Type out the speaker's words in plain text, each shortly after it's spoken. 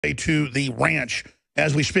to the ranch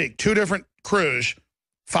as we speak. 2 different crews,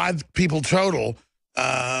 5 people total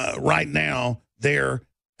right now. They're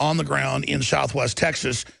on the ground in Southwest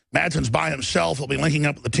Texas. Madsen's by himself. He'll be linking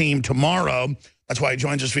up with the team tomorrow. That's why he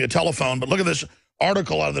joins us via telephone. But look at this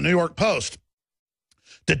article out of the New York Post.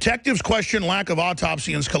 Detectives question lack of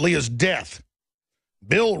autopsy in Scalia's death.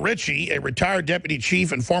 Bill Ritchie, a retired deputy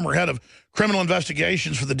chief and former head of criminal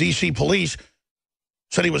investigations for the D.C. police,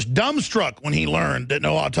 said he was dumbstruck when he learned that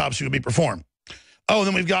no autopsy would be performed. Oh, and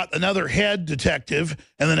then we've got another head detective,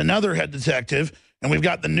 and then another head detective, and we've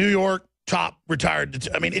got the New York top retired.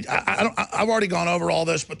 I mean, I've already gone over all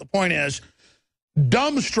this, but the point is,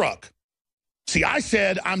 dumbstruck. See, I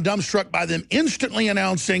said I'm dumbstruck by them instantly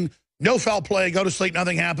announcing no foul play, go to sleep,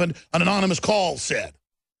 nothing happened. An anonymous call said.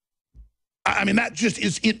 I mean, that just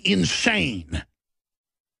is insane.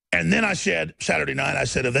 And then I said, Saturday night, I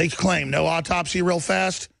said, if they claim no autopsy real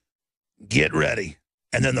fast, get ready.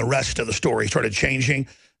 And then the rest of the story started changing.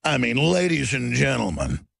 I mean, ladies and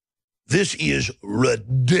gentlemen, this is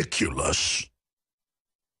ridiculous.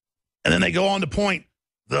 And then they go on to point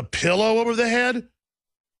the pillow over the head.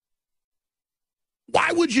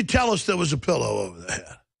 Why would you tell us there was a pillow over the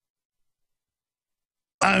head?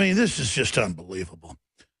 I mean, this is just unbelievable.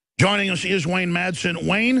 Joining us is Wayne Madsen.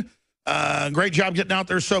 Wayne, great job getting out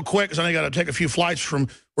there so quick, because I know you got to take a few flights from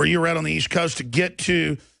where you're at on the East Coast to get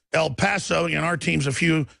to El Paso. And our team's a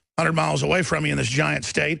few 100 miles away from you in this giant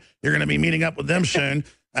state. You're going to be meeting up with them soon,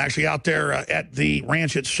 actually out there at the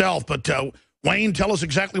ranch itself. But Wayne, tell us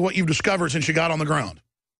exactly what you've discovered since you got on the ground.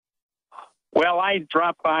 Well, I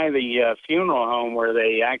dropped by the funeral home where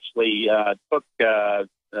they actually took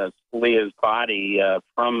Scalia's body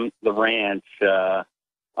from the ranch,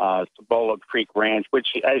 Cebolla Creek Ranch,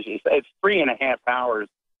 which, as you say, it's 3.5 hours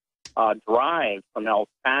drive from El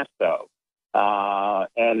Paso.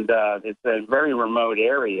 And it's a very remote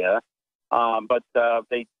area. But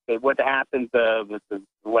what happened with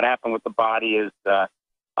the body is the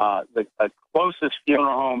closest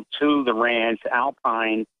funeral home to the ranch,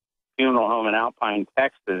 Alpine Funeral Home in Alpine,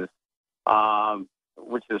 Texas,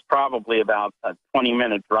 which is probably about a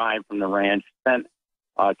 20-minute drive from the ranch, sent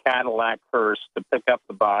a Cadillac hearse to pick up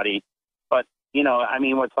the body. But, I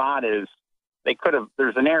mean, what's odd is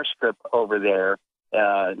there's an airstrip over there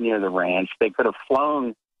near the ranch. They could have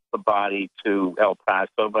flown the body to El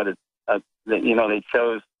Paso, but they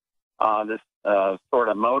chose this sort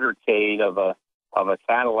of motorcade of a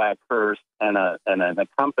Cadillac hearse and an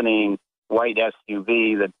accompanying white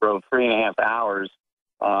SUV that drove 3.5 hours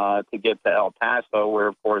to get to El Paso, where,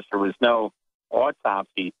 of course, there was no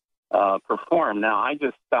autopsy performed. Now, I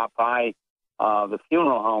just stopped by the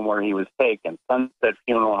funeral home where he was taken, Sunset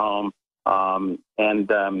Funeral Home, and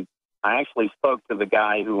I actually spoke to the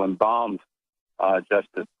guy who embalmed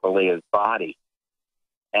Justice Scalia's body.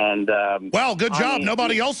 And well, good job.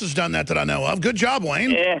 Nobody else has done that I know of. Good job,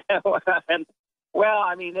 Wayne. Yeah. Well,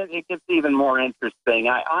 I mean, it gets even more interesting.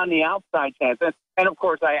 On the outside chance, and of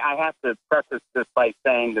course, I have to preface this by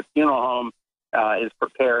saying the funeral home is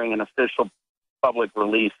preparing an official public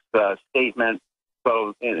release statement,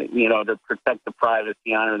 so to protect the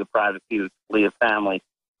privacy, honor the privacy of the Scalia family.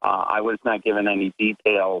 I was not given any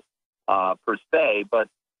details per se, but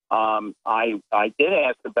I did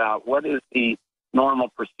ask about what is the normal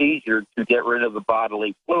procedure to get rid of the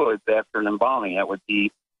bodily fluids after an embalming. That would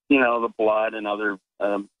be the blood and other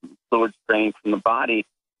fluids drained from the body.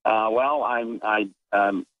 Well,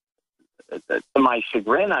 to my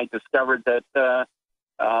chagrin, I discovered that the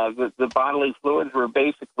bodily fluids were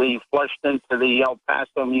basically flushed into the El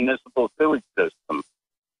Paso municipal sewage system.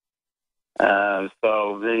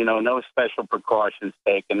 So no special precautions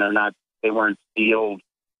taken. They weren't sealed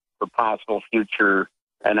for possible future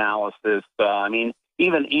analysis. I mean,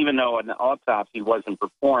 even though an autopsy wasn't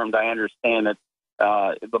performed, I understand that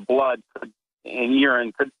the blood and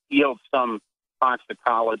urine could yield some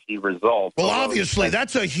toxicology results. Well, obviously,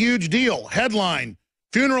 that's a huge deal. Headline,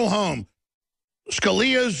 funeral home,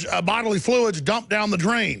 Scalia's bodily fluids dumped down the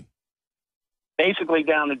drain. Basically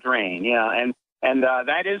down the drain, yeah. And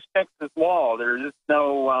that is Texas law. There is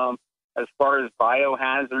no, as far as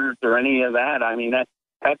biohazards or any of that, I mean,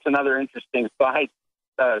 that's another interesting sidebar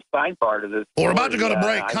to this. Well, we're about to go to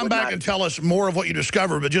break. Come back and tell us more of what you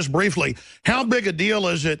discovered, but just briefly, how big a deal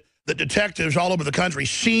is it that detectives all over the country,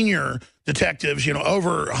 senior detectives,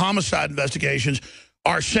 over homicide investigations,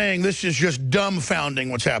 are saying this is just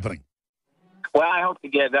dumbfounding what's happening? Well, I hope to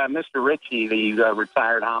get Mr. Ritchie, the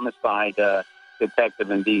retired homicide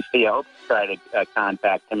detective in D.C., I hope to try to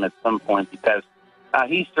contact him at some point, because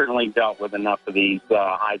he's certainly dealt with enough of these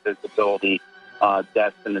high-visibility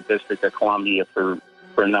deaths in the District of Columbia for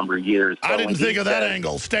for a number of years. I didn't think of that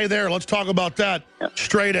angle. Stay there. Let's talk about that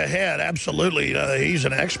straight ahead. Absolutely. He's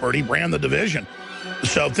an expert. He ran the division.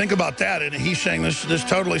 So think about that. And he's saying this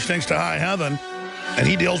totally stinks to high heaven. And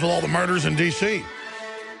he deals with all the murders in D.C.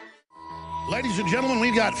 Ladies and gentlemen,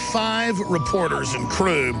 we've got 5 reporters and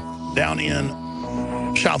crew down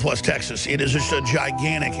in Southwest Texas. It is just a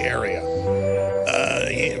gigantic area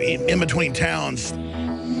in between towns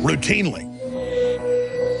routinely.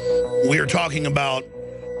 We are talking about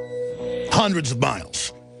hundreds of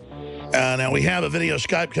miles. Now, we have a video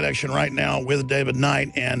Skype connection right now with David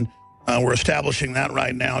Knight, and we're establishing that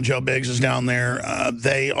right now. Joe Biggs is down there.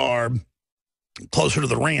 They are closer to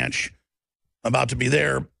the ranch, about to be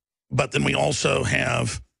there. But then we also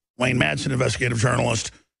have Wayne Madsen, investigative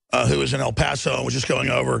journalist, who is in El Paso, and was just going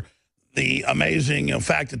over the amazing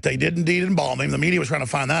fact that they did indeed embalm him. The media was trying to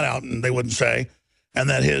find that out, and they wouldn't say. And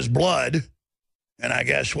that his blood, and I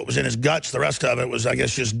guess what was in his guts, the rest of it was, I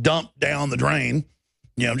guess, just dumped down the drain.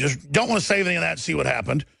 You know, just don't want to save any of that and see what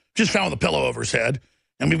happened. Just found with a pillow over his head.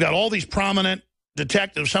 And we've got all these prominent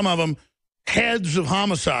detectives, some of them heads of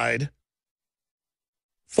homicide,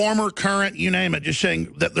 former, current, you name it, just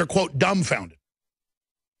saying that they're, quote, dumbfounded.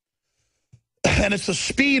 And it's the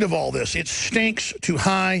speed of all this. It stinks to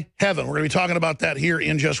high heaven. We're going to be talking about that here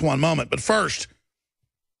in just one moment. But first,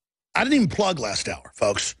 I didn't even plug last hour,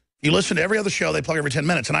 folks. You listen to every other show, they plug every 10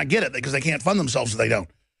 minutes. And I get it, because they can't fund themselves if they don't.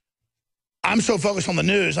 I'm so focused on the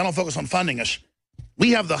news, I don't focus on funding us.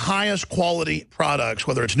 We have the highest quality products,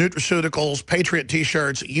 whether it's nutraceuticals, Patriot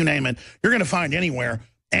T-shirts, you name it, you're going to find anywhere.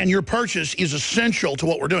 And your purchase is essential to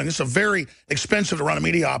what we're doing. This is a very expensive to run a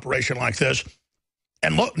media operation like this.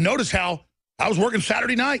 And look, notice how I was working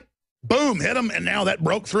Saturday night. Boom, hit them, and now that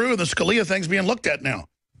broke through, and the Scalia thing's being looked at now.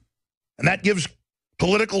 And that gives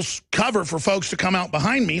political cover for folks to come out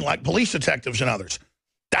behind me, like police detectives and others.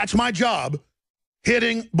 That's my job,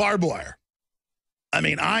 hitting barbed wire. I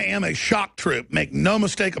mean, I am a shock troop, make no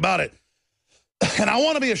mistake about it. And I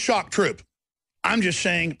want to be a shock troop. I'm just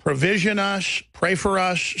saying, provision us, pray for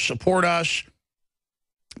us, support us,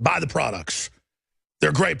 buy the products.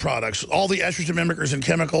 They're great products. All the estrogen mimickers and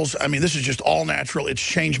chemicals, I mean, this is just all natural. It's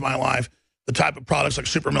changed my life. The type of products like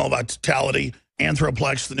Super Male Vitality,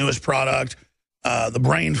 Anthroplex, the newest product, the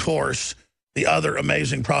Brain Force, the other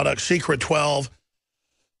amazing products, Secret 12,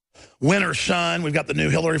 Winter Sun. We've got the new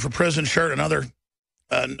Hillary for Prison shirt, another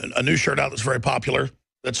a new shirt out that's very popular.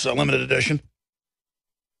 That's a limited edition.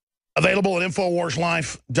 Available at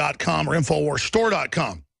InfoWarsLife.com or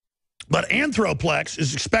InfoWarsStore.com. But Anthroplex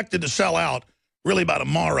is expected to sell out really by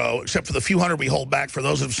tomorrow, except for the few hundred we hold back for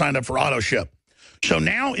those that have signed up for auto ship. So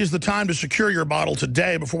now is the time to secure your bottle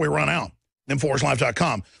today before we run out.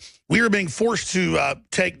 InfoWarsLife.com. We are being forced to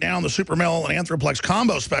take down the Super Male and Anthroplex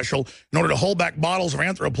combo special in order to hold back bottles of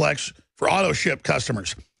Anthroplex for auto ship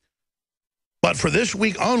customers. But for this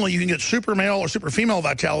week only, you can get Super Male or Super Female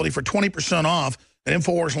Vitality for 20% off at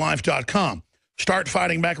InfoWarsLife.com. Start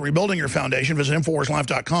fighting back and rebuilding your foundation. Visit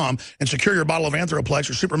InfoWarsLife.com and secure your bottle of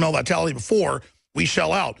Anthroplex or Super Male Vitality before we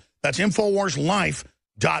sell out. That's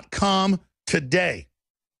InfoWarsLife.com today.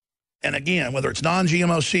 And again, whether it's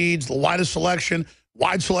non-GMO seeds, the widest selection,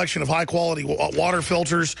 wide selection of high-quality water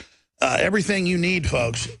filters, everything you need,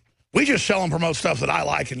 folks. We just sell and promote stuff that I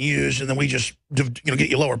like and use, and then we just get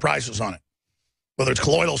you lower prices on it. Whether it's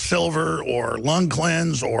colloidal silver or lung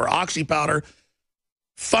cleanse or oxy powder,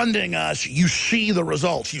 funding us, you see the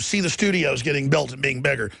results. You see the studios getting built and being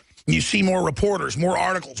bigger. You see more reporters, more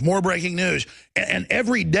articles, more breaking news. And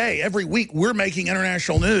every day, every week, we're making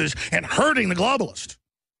international news and hurting the globalists.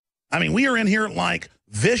 I mean, we are in here like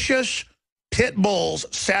vicious pit bulls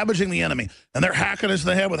savaging the enemy. And they're hacking us in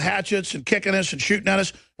the head with hatchets and kicking us and shooting at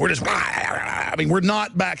us. We're just, I mean, we're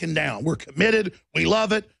not backing down. We're committed. We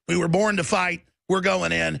love it. We were born to fight. We're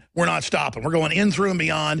going in. We're not stopping. We're going in, through, and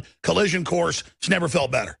beyond. Collision course. It's never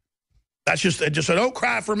felt better. That's just a don't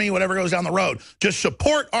cry for me, whatever goes down the road. Just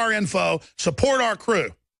support our info. Support our crew.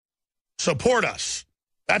 Support us.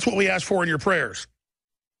 That's what we ask for in your prayers.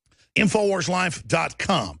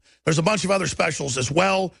 InfoWarsLife.com. There's a bunch of other specials as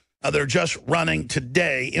well. They're just running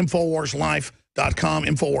today. InfoWarsLife.com.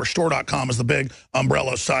 InfoWarsStore.com is the big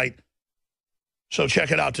umbrella site. So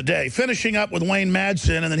check it out today. Finishing up with Wayne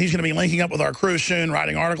Madsen, and then he's going to be linking up with our crew soon,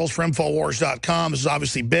 writing articles for InfoWars.com. This is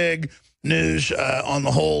obviously big news on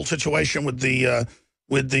the whole situation with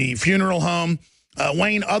the funeral home.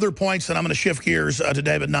 Wayne, other points that I'm going to shift gears to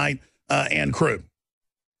David Knight and crew.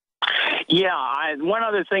 Yeah, one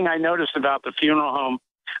other thing I noticed about the funeral home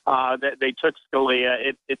that they took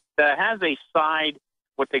Scalia, it has a side,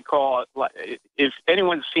 what they call, if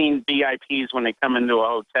anyone's seen VIPs when they come into a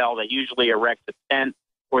hotel, they usually erect a tent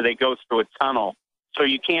or they go through a tunnel. so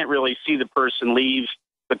you can't really see the person leave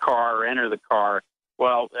the car or enter the car.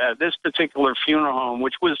 Well, this particular funeral home,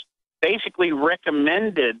 which was basically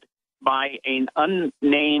recommended by an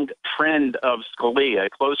unnamed friend of Scalia, a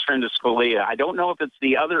close friend of Scalia. I don't know if it's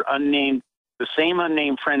the same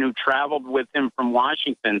unnamed friend who traveled with him from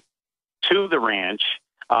Washington to the ranch.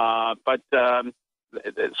 So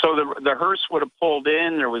the hearse would have pulled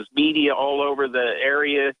in. There was media all over the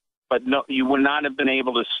area, but no, you would not have been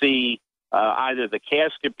able to see either the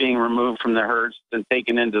casket being removed from the hearse and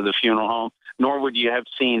taken into the funeral home, nor would you have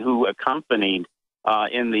seen who accompanied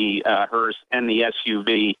in the hearse and the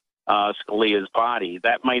SUV Scalia's body.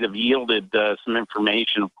 That might have yielded some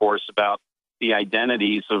information, of course, about the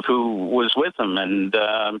identities of who was with him and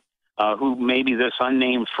who maybe this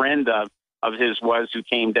unnamed friend of his was who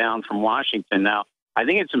came down from Washington. Now, I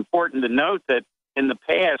think it's important to note that in the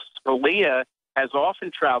past, Scalia has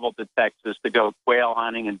often traveled to Texas to go quail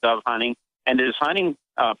hunting and dove hunting, and his hunting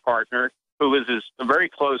partner, who is his very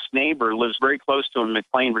close neighbor, lives very close to him in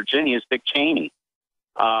McLean, Virginia, is Dick Cheney.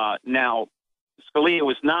 Now, Scalia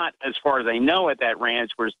was not, as far as I know, at that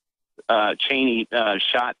ranch where Cheney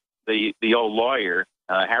shot the old lawyer,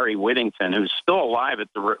 Harry Whittington, who's still alive at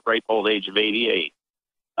the ripe old age of 88.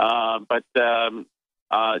 But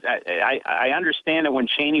I understand that when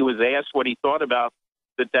Cheney was asked what he thought about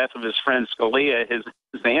the death of his friend Scalia, his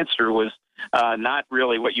answer was not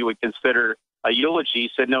really what you would consider a eulogy.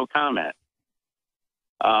 He said no comment,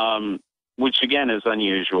 which again is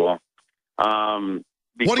unusual.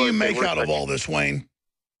 What do you make out of all this, Wayne?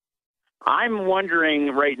 I'm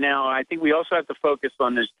wondering right now, I think we also have to focus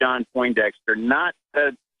on this John Poindexter, not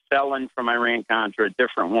the felon from Iran-Contra, a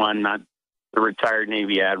different one, not the retired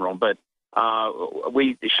Navy admiral, but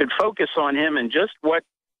we should focus on him and just what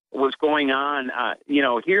was going on.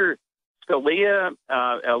 Here, Scalia,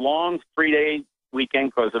 a long 3-day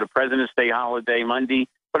weekend because of the President's Day holiday Monday,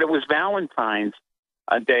 but it was Valentine's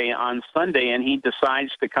Day on Sunday, and he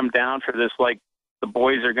decides to come down for this, like, the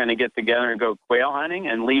boys are going to get together and go quail hunting,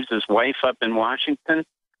 and leaves his wife up in Washington.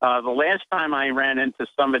 The last time I ran into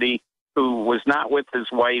somebody who was not with his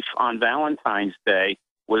wife on Valentine's Day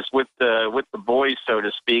was with the boys, so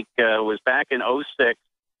to speak, was back in 06,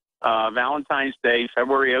 Valentine's Day,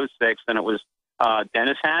 February 06, and it was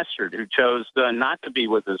Dennis Hastert, who chose not to be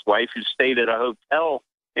with his wife, who stayed at a hotel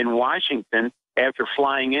in Washington after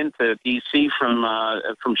flying into D.C. from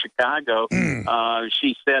Chicago.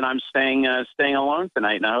 She said, "I'm staying alone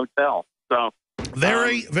tonight in a hotel." So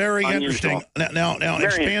very, very interesting. Now very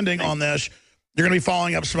expanding on this, you're going to be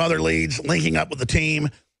following up some other leads, linking up with the team,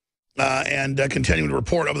 and continuing to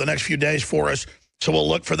report over the next few days for us. So we'll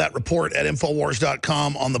look for that report at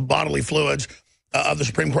Infowars.com on the bodily fluids of the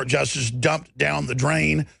Supreme Court justice dumped down the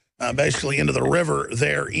drain, basically into the river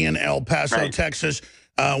there in El Paso, Texas.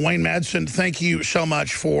 Wayne Madsen, thank you so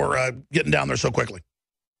much for getting down there so quickly.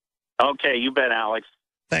 Okay, you bet, Alex.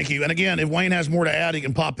 Thank you. And again, if Wayne has more to add, he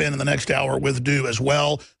can pop in the next hour with Dew as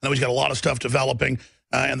well. I know he's got a lot of stuff developing,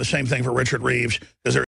 and the same thing for Richard Reeves, because